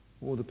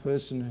 or the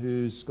person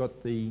who's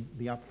got the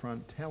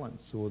upfront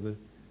talents or the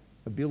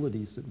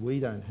abilities that we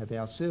don't have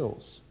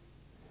ourselves.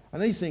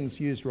 And these things,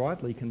 used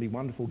rightly, can be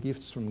wonderful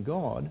gifts from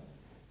God,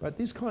 but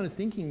this kind of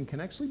thinking can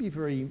actually be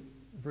very,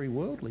 very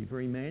worldly,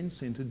 very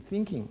man-centred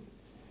thinking,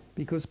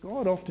 because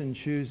God often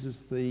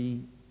chooses the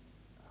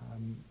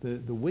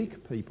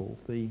weak people,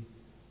 the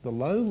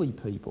lowly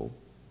people,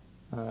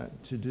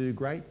 to do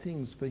great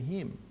things for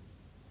him.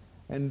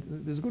 And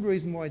there's a good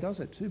reason why he does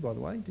that too, by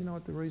the way. Do you know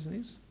what the reason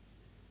is?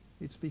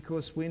 It's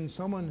because when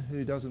someone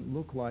who doesn't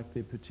look like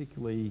they're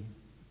particularly,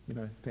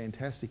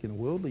 fantastic in a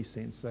worldly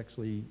sense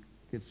actually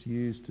gets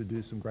used to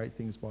do some great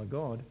things by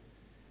God,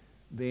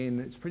 then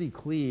it's pretty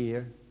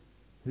clear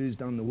who's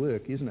done the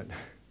work, isn't it?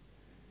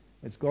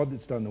 It's God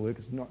that's done the work.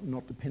 It's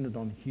not dependent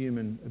on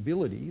human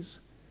abilities,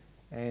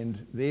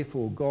 and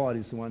therefore God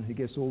is the one who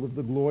gets all of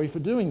the glory for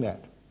doing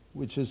that,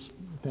 which is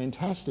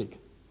fantastic.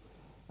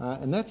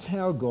 And that's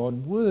how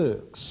God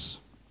works.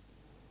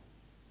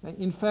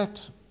 In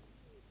fact,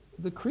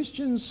 the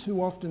Christians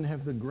who often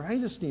have the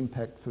greatest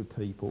impact for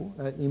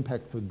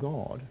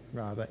God,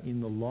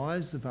 in the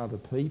lives of other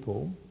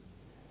people,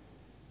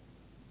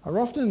 are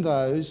often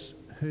those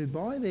who,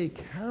 by their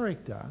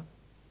character,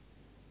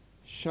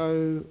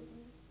 show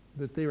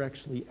that they're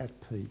actually at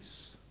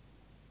peace,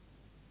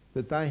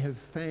 that they have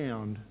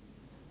found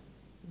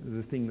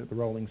the thing that the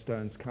Rolling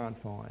Stones can't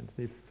find.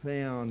 They've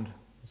found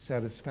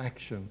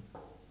satisfaction.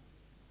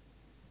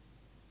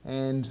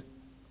 And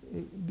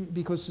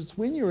because it's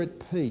when you're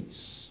at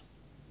peace,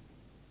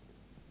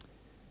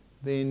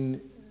 then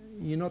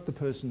you're not the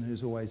person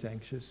who's always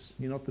anxious.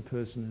 You're not the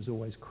person who's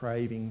always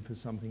craving for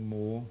something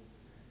more.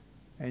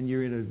 And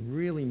you're in a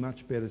really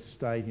much better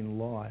state in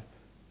life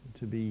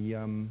to be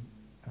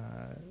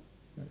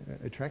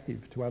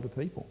attractive to other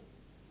people.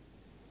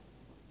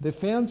 They've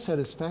found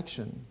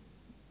satisfaction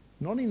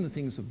not in the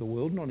things of the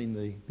world, not in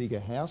the bigger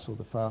house or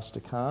the faster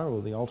car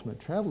or the ultimate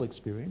travel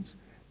experience,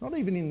 not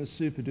even in the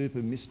super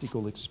duper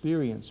mystical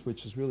experience,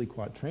 which is really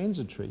quite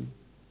transitory,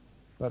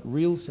 but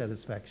real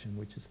satisfaction,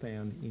 which is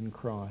found in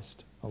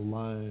Christ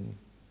alone.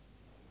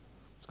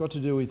 It's got to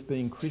do with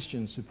being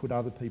Christians who put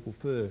other people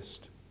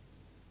first,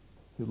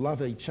 who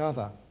love each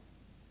other,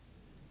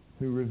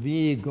 who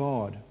revere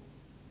God,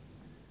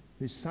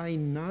 who say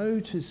no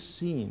to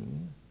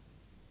sin,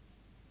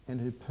 and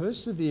who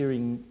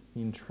persevering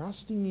in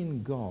trusting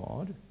in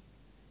God,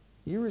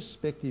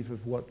 irrespective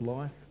of what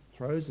life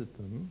throws at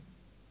them,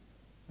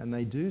 and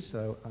they do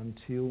so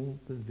until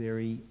the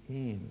very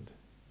end.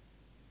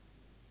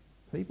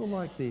 People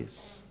like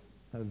this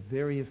are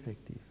very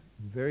effective,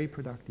 very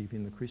productive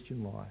in the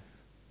Christian life,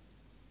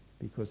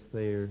 because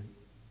they're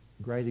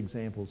great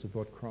examples of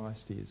what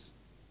Christ is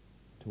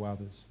to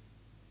others.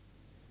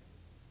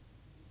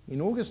 In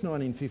August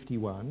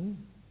 1951,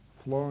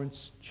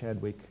 Florence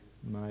Chadwick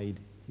made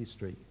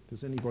history.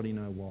 Does anybody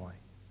know why?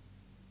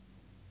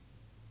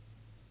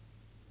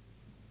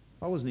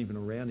 I wasn't even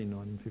around in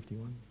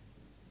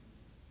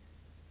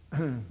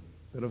 1951,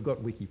 but I've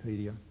got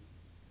Wikipedia.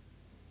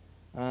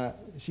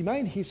 She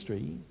made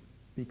history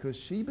because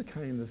she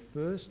became the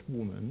first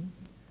woman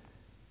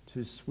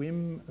to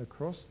swim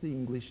across the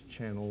English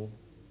Channel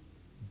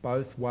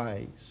both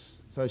ways.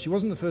 So she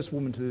wasn't the first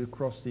woman to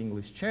cross the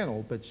English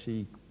Channel, but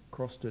she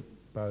crossed it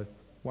both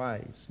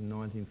ways in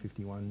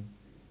 1951,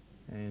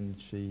 and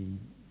she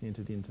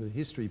entered into the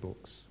history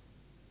books.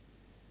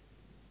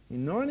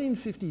 In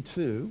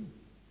 1952,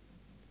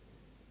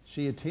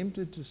 she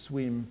attempted to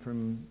swim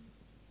from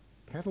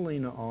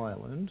Catalina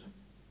Island,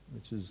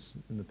 which is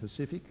in the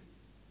Pacific,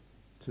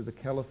 to the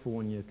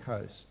California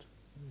coast.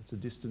 It's a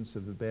distance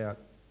of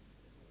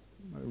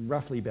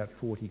roughly about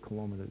 40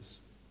 kilometres.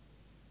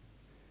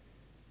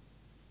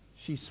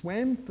 She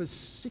swam for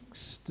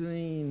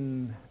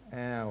 16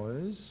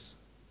 hours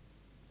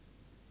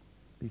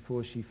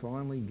before she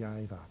finally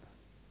gave up.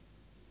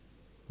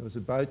 There was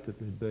a boat that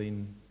had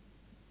been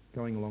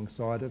going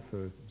alongside her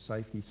for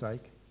safety's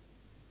sake,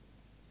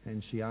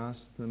 and she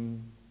asked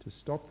them to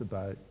stop the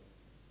boat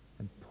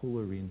and pull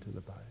her into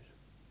the boat.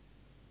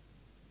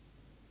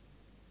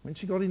 When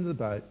she got into the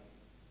boat,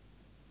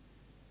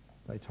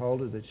 they told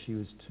her that she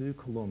was 2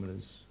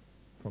 kilometres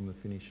from the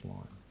finish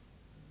line.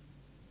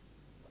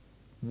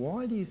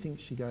 Why do you think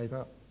she gave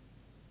up?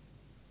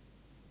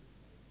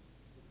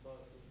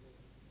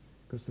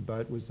 Because the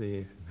boat was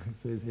there,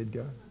 says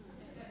Edgar.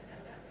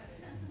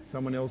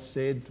 Someone else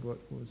said,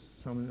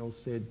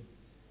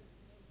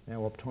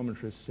 our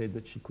optometrist said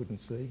that she couldn't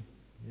see.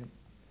 Yep.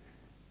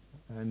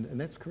 And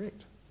that's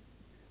correct.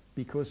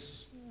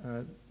 Because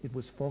it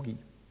was foggy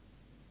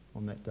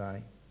on that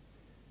day,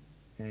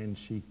 and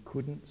she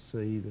couldn't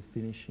see the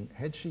finishing.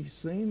 Had she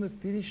seen the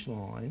finish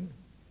line,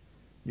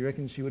 you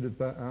reckon she would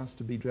have asked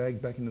to be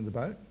dragged back into the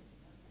boat?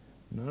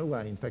 No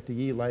way. In fact, a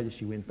year later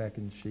she went back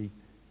and she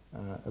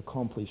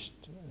accomplished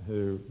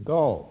her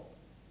goal.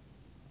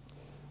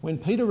 When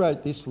Peter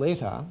wrote this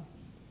letter,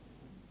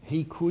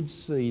 he could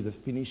see the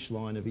finish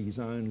line of his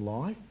own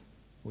life.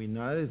 We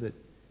know that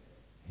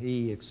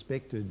he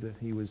expected that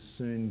he was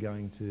soon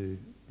going to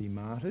be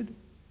martyred.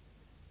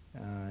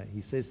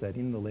 He says that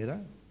in the letter.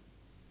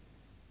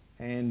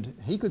 And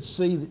he could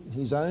see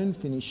his own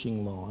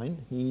finishing line.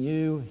 He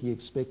knew, he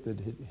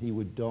expected he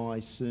would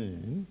die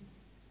soon.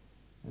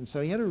 And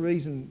so he had a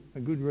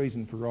good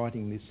reason for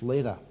writing this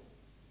letter.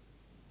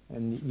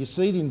 And you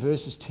see it in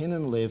verses 10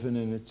 and 11,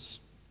 and it's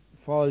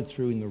followed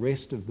through in the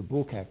rest of the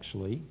book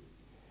actually.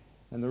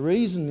 And the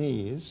reason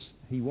is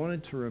he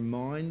wanted to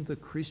remind the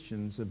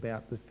Christians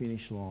about the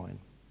finish line.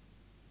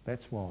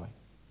 That's why.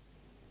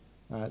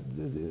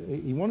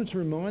 He wanted to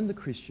remind the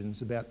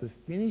Christians about the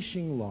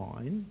finishing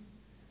line,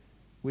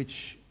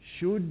 which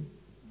should,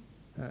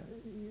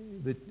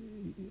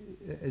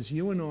 as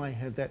you and I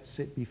have that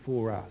set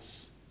before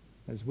us,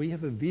 as we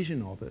have a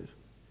vision of it,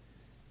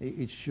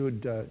 it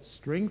should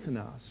strengthen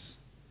us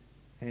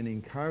and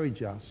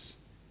encourage us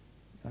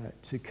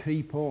to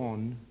keep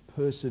on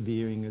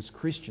persevering as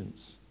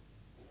Christians.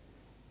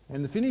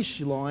 And the finish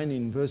line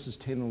in verses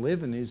 10 and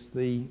 11 is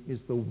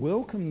the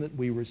welcome that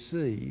we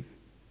receive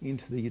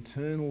into the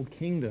eternal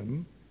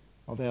kingdom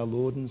of our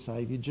Lord and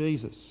Saviour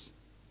Jesus.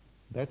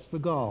 That's the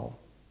goal.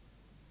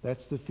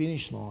 That's the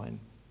finish line.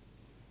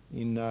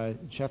 In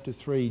chapter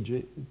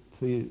 3,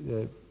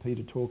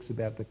 Peter talks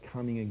about the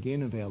coming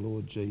again of our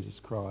Lord Jesus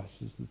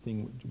Christ as the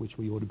thing which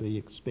we ought to be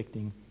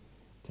expecting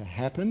to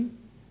happen,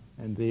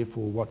 and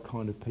therefore what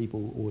kind of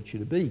people ought you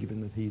to be,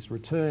 given that he's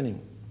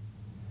returning.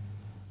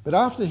 But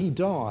after he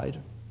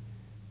died,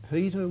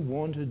 Peter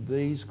wanted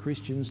these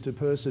Christians to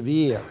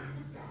persevere.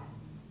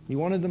 He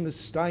wanted them to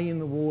stay in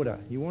the water.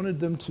 He wanted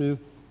them to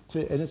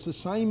and it's the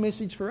same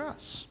message for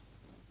us,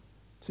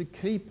 to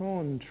keep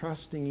on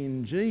trusting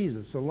in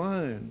Jesus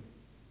alone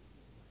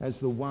as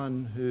the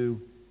one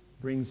who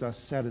brings us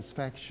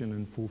satisfaction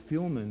and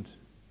fulfilment,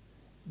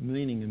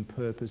 meaning and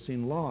purpose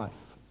in life.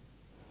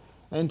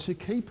 And to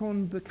keep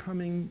on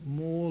becoming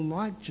more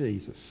like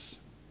Jesus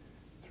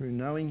through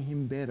knowing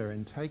him better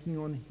and taking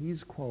on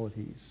his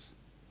qualities,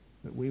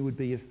 that we would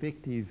be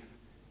effective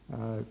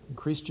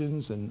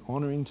Christians and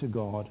honouring to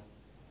God,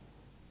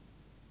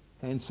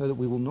 and so that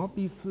we will not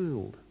be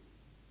fooled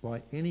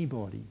by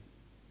anybody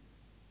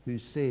who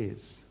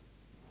says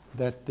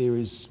that there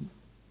is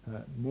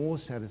more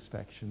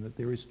satisfaction, that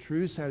there is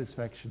true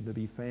satisfaction to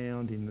be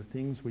found in the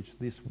things which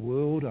this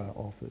world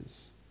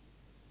offers,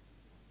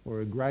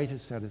 or a greater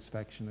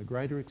satisfaction, a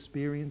greater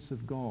experience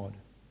of God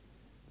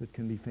that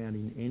can be found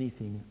in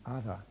anything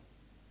other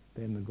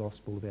than the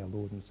gospel of our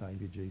Lord and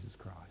Saviour Jesus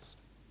Christ.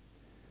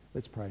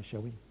 Let's pray,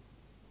 shall we?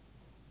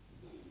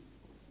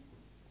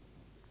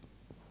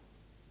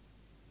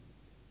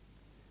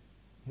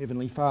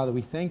 Heavenly Father,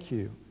 we thank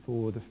you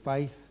for the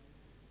faith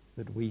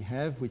that we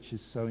have, which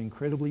is so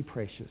incredibly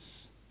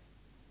precious.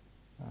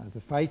 The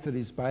faith that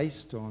is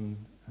based on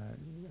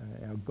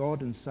our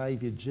God and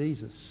Saviour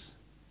Jesus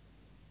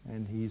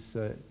and his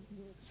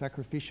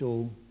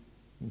sacrificial,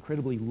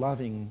 incredibly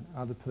loving,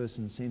 other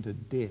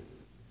person-centred death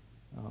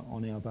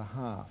on our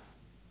behalf.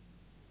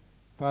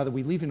 Father,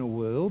 we live in a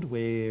world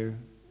where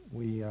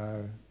we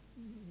are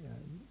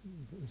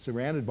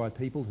surrounded by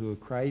people who are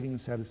craving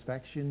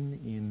satisfaction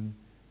in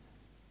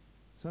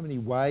so many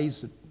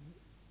ways that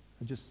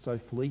are just so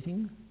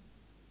fleeting,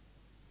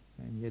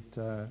 and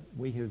yet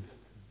we have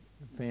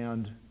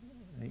found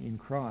in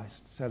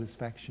Christ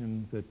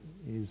satisfaction that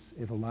is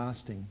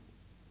everlasting.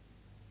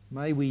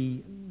 May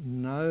we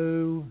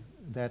know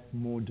that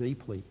more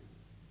deeply,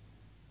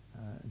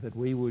 that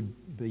we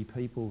would be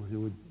people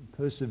who would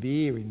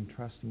persevere in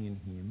trusting in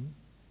Him,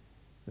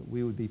 that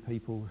we would be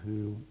people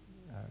who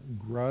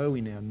grow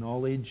in our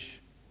knowledge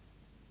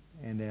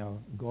and our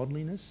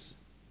godliness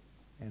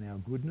and our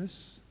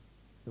goodness,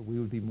 that we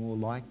would be more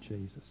like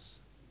Jesus.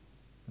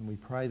 And we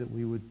pray that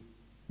we would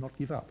not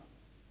give up,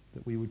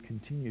 that we would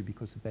continue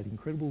because of that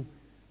incredible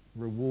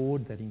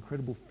reward, that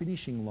incredible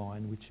finishing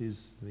line, which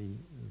is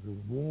the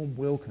warm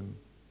welcome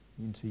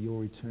into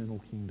your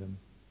eternal kingdom.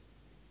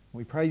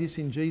 We pray this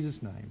in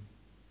Jesus' name.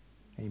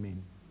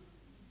 Amen.